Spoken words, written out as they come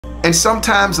And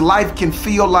sometimes life can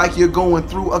feel like you're going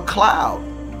through a cloud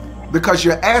because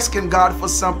you're asking God for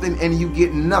something and you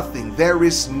get nothing. There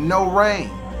is no rain,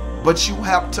 but you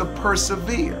have to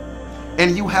persevere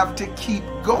and you have to keep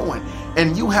going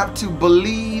and you have to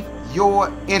believe your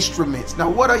instruments. Now,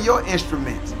 what are your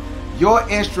instruments? Your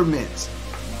instruments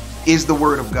is the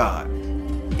word of God.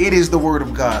 It is the word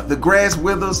of God. The grass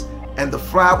withers and the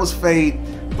flowers fade,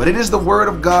 but it is the word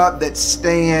of God that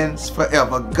stands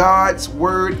forever. God's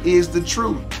word is the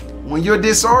truth. When you're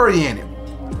disoriented,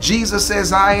 Jesus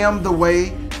says, I am the way,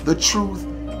 the truth,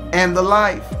 and the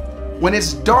life. When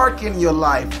it's dark in your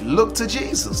life, look to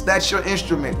Jesus. That's your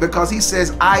instrument, because he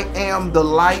says, I am the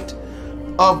light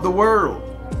of the world.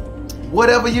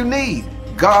 Whatever you need,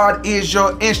 God is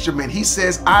your instrument. He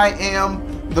says, I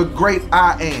am the great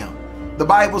I am. The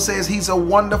Bible says he's a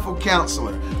wonderful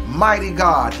counselor, mighty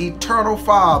God, eternal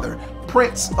Father,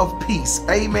 Prince of Peace.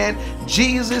 Amen.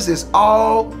 Jesus is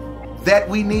all that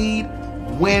we need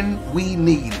when we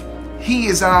need it. He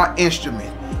is our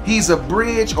instrument. He's a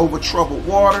bridge over troubled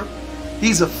water.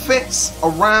 He's a fence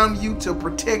around you to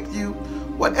protect you.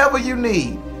 Whatever you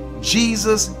need,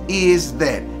 Jesus is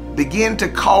that. Begin to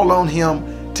call on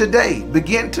him today.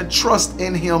 Begin to trust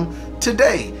in him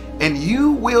today, and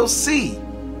you will see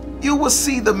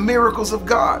the miracles of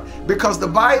God, because the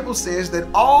Bible says that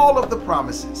all of the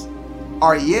promises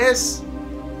are yes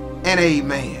and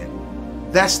amen.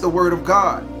 That's the word of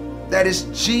God. That is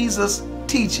Jesus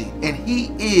teaching, and he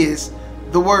is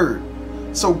the word.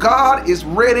 So God is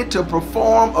ready to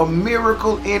perform a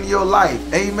miracle in your life.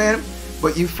 Amen.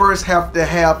 But you first have to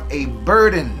have a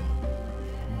burden.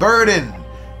 Burden.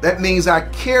 That means I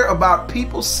care about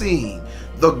people seeing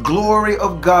the glory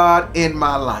of God in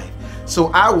my life. So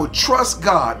I will trust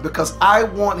God because I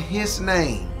want his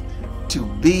name to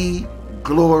be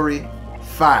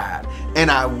glorified.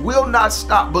 And I will not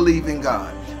stop believing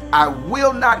God. I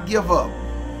will not give up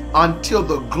until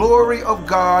the glory of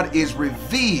God is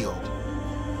revealed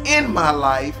in my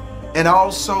life and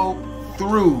also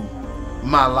through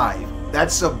my life.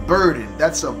 That's a burden.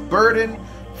 That's a burden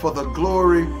for the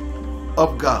glory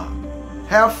of God.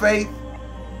 Have faith,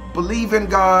 believe in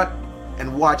God,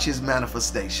 and watch his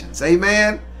manifestations.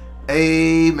 Amen.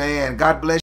 Amen. God bless you.